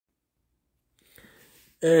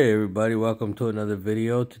Hey everybody, welcome to another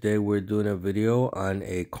video. Today we're doing a video on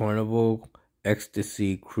a Carnival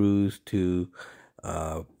Ecstasy cruise to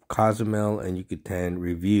Cozumel and Yucatan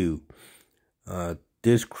review.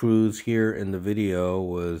 This cruise here in the video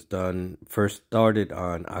was first started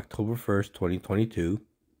on October 1st, 2022.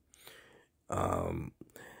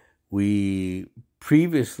 We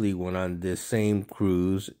previously went on this same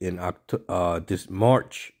cruise in this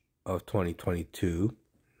March of 2022.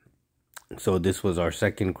 So this was our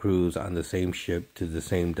second cruise on the same ship to the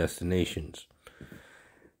same destinations.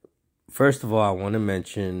 First of all, I want to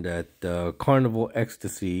mention that Carnival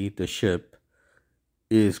Ecstasy, the ship,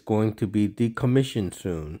 is going to be decommissioned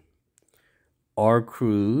soon. Our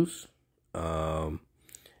cruise, and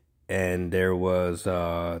there was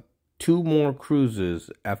 2 more cruises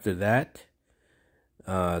after that.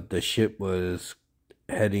 The ship was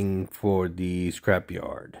heading for the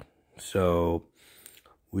scrapyard. So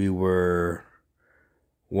we were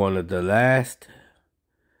one of the last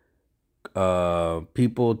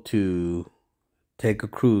people to take a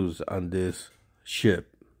cruise on this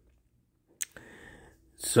ship.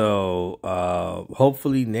 So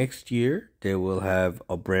hopefully next year they will have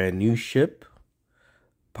a brand new ship,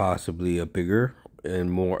 possibly a bigger and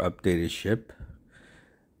more updated ship.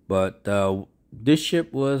 But this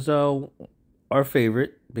ship was our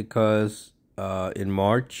favorite because in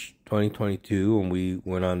March 2022, when we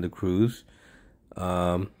went on the cruise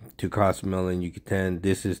to Cozumel and Yucatan,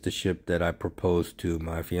 this is the ship that I proposed to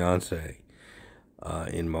my fiance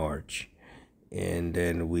in March. And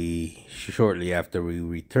then shortly after we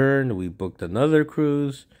returned, we booked another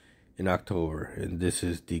cruise in October. And this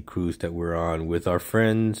is the cruise that we're on with our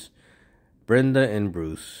friends, Brenda and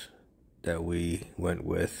Bruce, that we went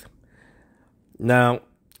with. Now,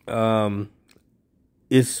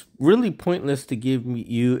 it's really pointless to give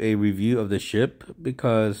you a review of the ship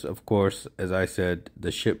because, of course, as I said,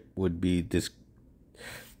 the ship would be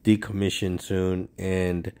decommissioned soon,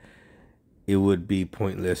 and it would be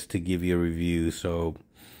pointless to give you a review. So,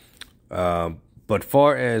 but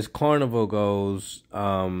far as Carnival goes,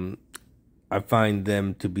 I find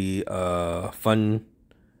them to be a fun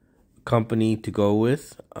company to go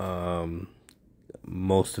with. All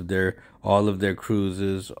of their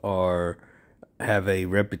cruises have a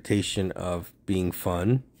reputation of being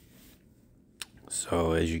fun.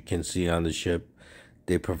 So as you can see on the ship,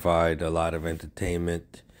 they provide a lot of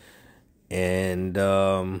entertainment, and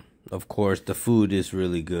of course the food is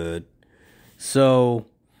really good. So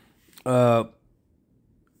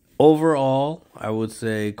overall, I would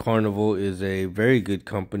say Carnival is a very good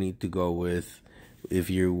company to go with if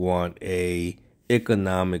you want a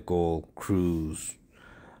economical cruise.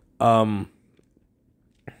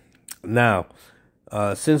 Now,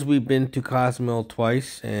 since we've been to Cozumel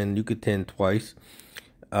twice and Yucatan twice,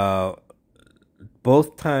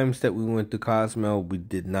 both times that we went to Cozumel, we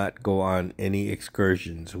did not go on any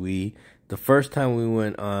excursions. The first time we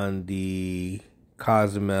went on the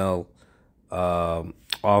Cozumel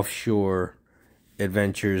offshore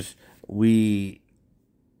adventures, we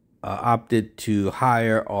opted to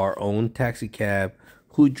hire our own taxi cab,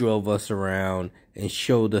 who drove us around and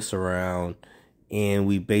showed us around. And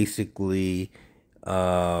we basically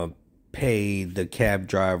paid the cab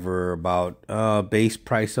driver about base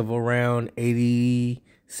price of around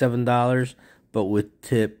 $87, but with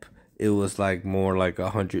tip it was more like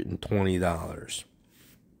 $120.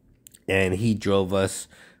 And he drove us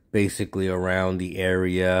basically around the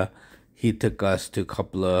area. He took us to a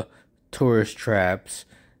couple of tourist traps,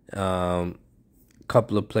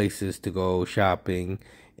 couple of places to go shopping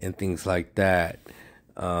and things like that.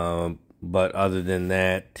 But other than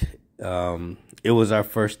that, it was our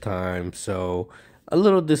first time, so a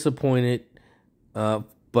little disappointed.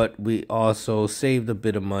 But we also saved a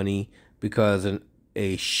bit of money because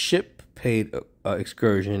a ship paid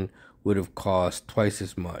excursion would have cost twice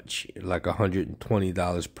as much, like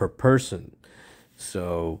 $120 per person.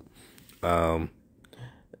 So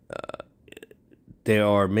there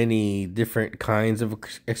are many different kinds of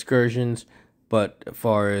excursions. But as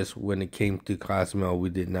far as when it came to Cozumel, we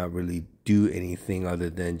did not really do anything other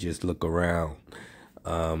than just look around.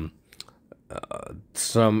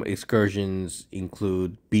 Some excursions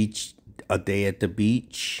include a day at the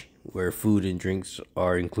beach, where food and drinks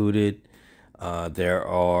are included. There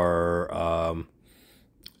are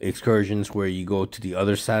excursions where you go to the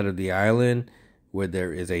other side of the island, where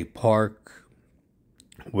there is a park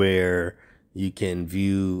where you can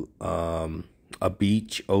view a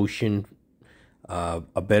beach, ocean,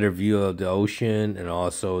 a better view of the ocean, and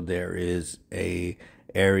also there is a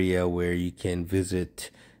area where you can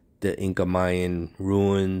visit the Inca Mayan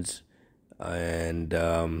ruins and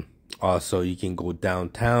Also, you can go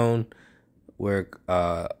downtown, where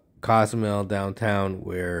Cozumel downtown,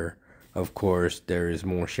 where of course there is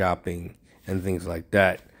more shopping and things like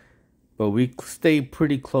that. But we stay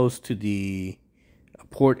pretty close to the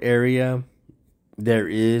port area. There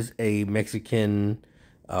is a Mexican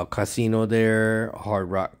casino there, a Hard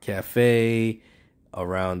Rock Cafe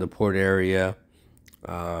around the port area.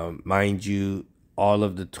 Mind you, all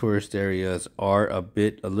of the tourist areas are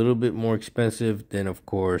a little bit more expensive than, of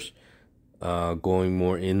course, going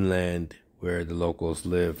more inland where the locals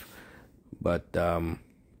live. But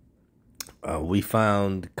we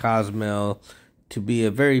found Cozumel to be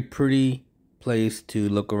a very pretty place to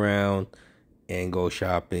look around and go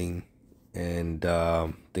shopping and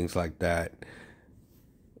things like that.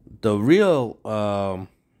 The real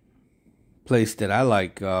place that I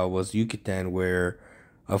like was Yucatan, where,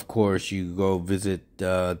 of course, you go visit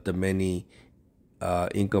the many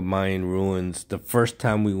Inca Mayan ruins. The first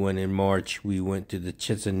time we went in March, we went to the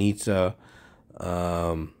Chichen Itza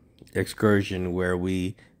excursion, where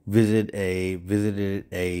we visited a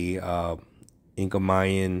Inca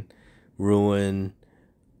Mayan ruin.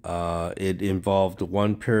 It involved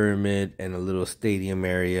one pyramid and a little stadium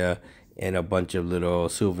area and a bunch of little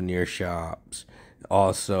souvenir shops.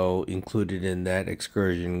 Also included in that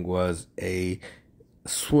excursion was a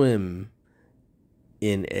swim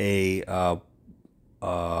in a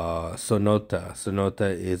sonota.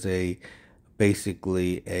 Sonota is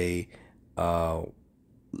basically a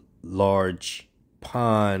large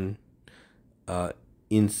pond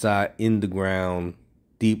inside in the ground,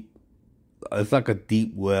 deep. It's like a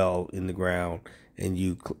deep well in the ground, and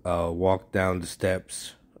you walk down the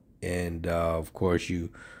steps, and of course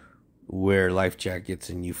you wear life jackets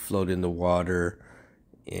and you float in the water,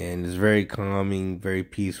 and it's very calming, very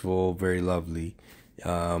peaceful, very lovely.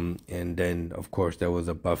 And then of course there was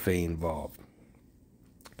a buffet involved.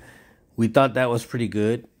 We thought that was pretty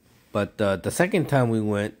good, but the second time we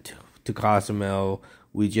went to Cozumel,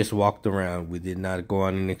 we just walked around. We did not go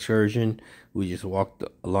on an excursion. We just walked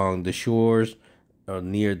along the shores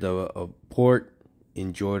near the port,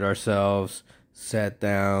 enjoyed ourselves, sat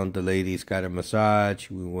down. The ladies got a massage.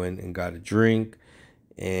 We went and got a drink,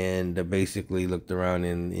 and basically looked around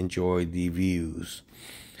and enjoyed the views.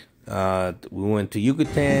 We went to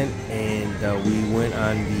Yucatan, and we went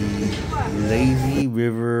on the Lazy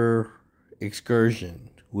River excursion,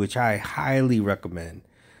 which I highly recommend.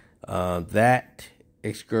 That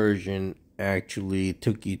excursion actually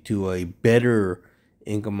took you to a better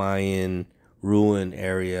Inca Mayan ruin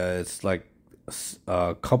area. It's like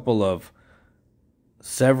a couple of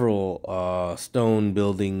several stone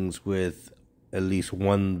buildings with at least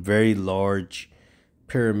one very large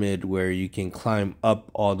pyramid where you can climb up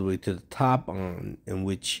all the way to the top on, in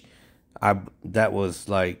which that was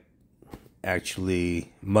like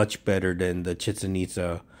actually much better than the Chichen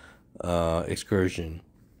Itza excursion.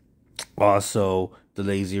 Also, the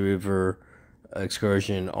Lazy River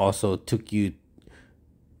excursion also took you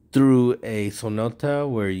through a sonata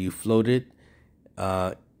where you floated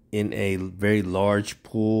in a very large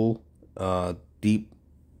pool deep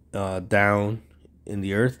down in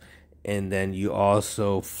the earth, and then you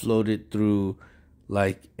also floated through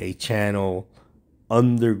like a channel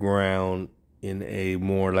underground in a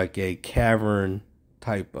more like a cavern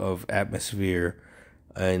type of atmosphere,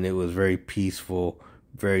 and it was very peaceful,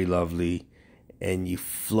 very lovely, and you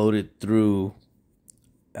floated through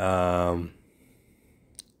and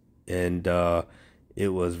it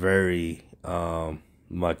was very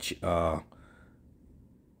much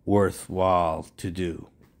worthwhile to do.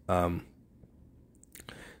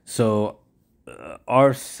 So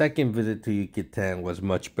our second visit to Yucatan was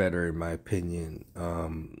much better in my opinion.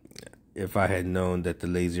 If I had known that the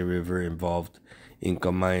Lazy River involved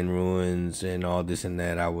Inca Mayan ruins and all this and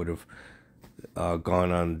that, I would have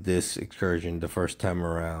gone on this excursion the first time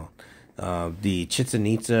around. The Chichen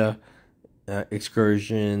Itza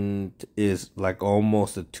excursion is like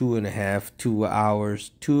almost a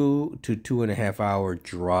 2.5 to 2.5 hour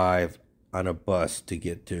drive on a bus to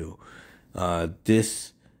get to.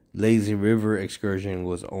 This Lazy River excursion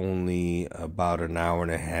was only about an hour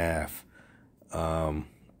and a half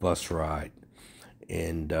bus ride,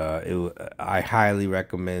 and I highly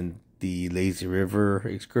recommend the Lazy River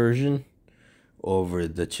excursion over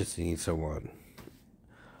the Chichen Itza one.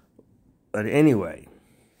 But anyway,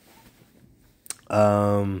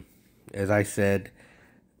 as I said,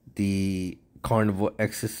 the Carnival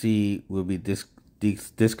Ecstasy will be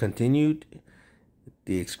discontinued.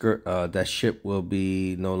 That ship will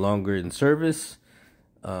be no longer in service.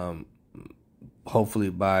 Hopefully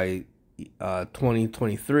by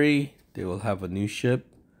 2023 they will have a new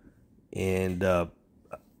ship, and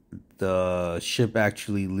the ship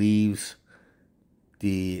actually leaves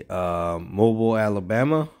the Mobile,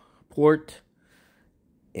 Alabama port.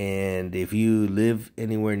 And if you live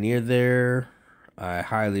anywhere near there, I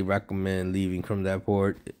highly recommend leaving from that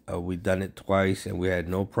port. We've done it twice and we had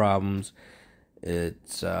no problems.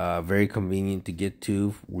 It's very convenient to get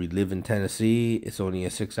to. We live in Tennessee. It's only a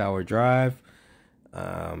 6-hour drive.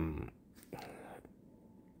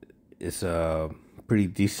 It's a pretty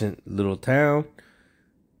decent little town.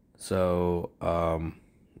 So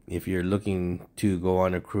if you're looking to go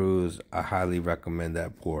on a cruise, I highly recommend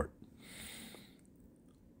that port.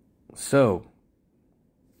 So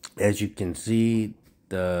as you can see,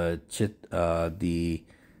 the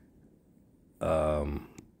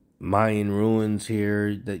Mayan ruins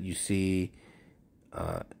here that you see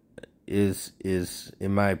is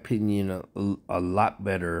in my opinion a lot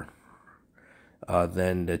better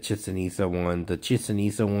than the Chichen Itza one. The Chichen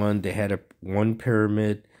Itza one, they had one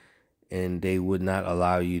pyramid and they would not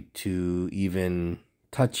allow you to even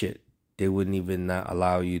touch it. They wouldn't even not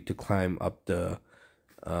allow you to climb up the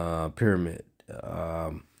pyramid.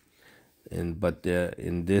 But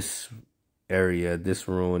in this area, this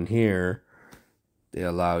ruin here, they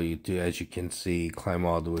allow you to, as you can see, climb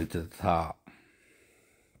all the way to the top.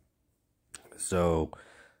 So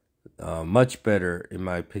much better, in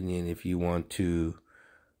my opinion, if you want to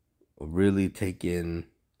really take in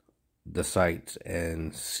the sights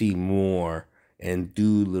and see more and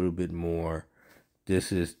do a little bit more.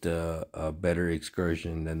 This is the better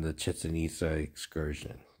excursion than the Chichen Itza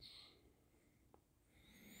excursion.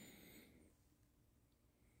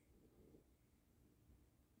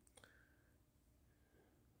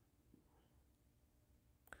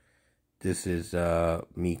 This is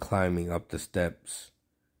me climbing up the steps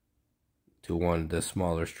to one of the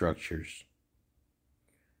smaller structures.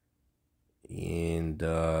 And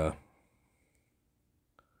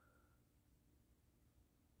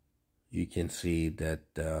you can see that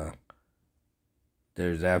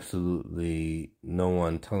there's absolutely no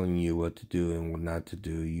one telling you what to do and what not to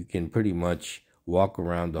do. You can pretty much walk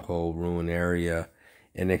around the whole ruin area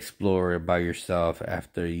and explore it by yourself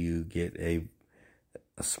after you get a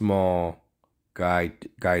small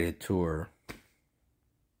guided tour.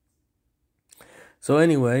 So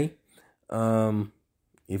anyway,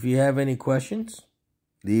 if you have any questions,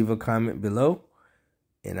 leave a comment below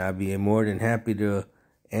and I'll be more than happy to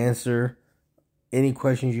answer any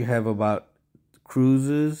questions you have about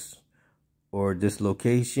cruises or this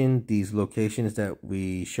location, these locations that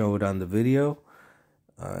we showed on the video.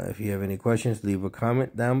 If you have any questions, leave a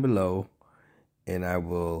comment down below and I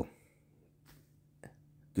will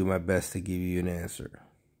do my best to give you an answer.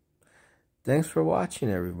 Thanks for watching,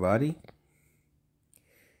 everybody.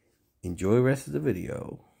 Enjoy the rest of the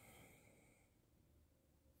video.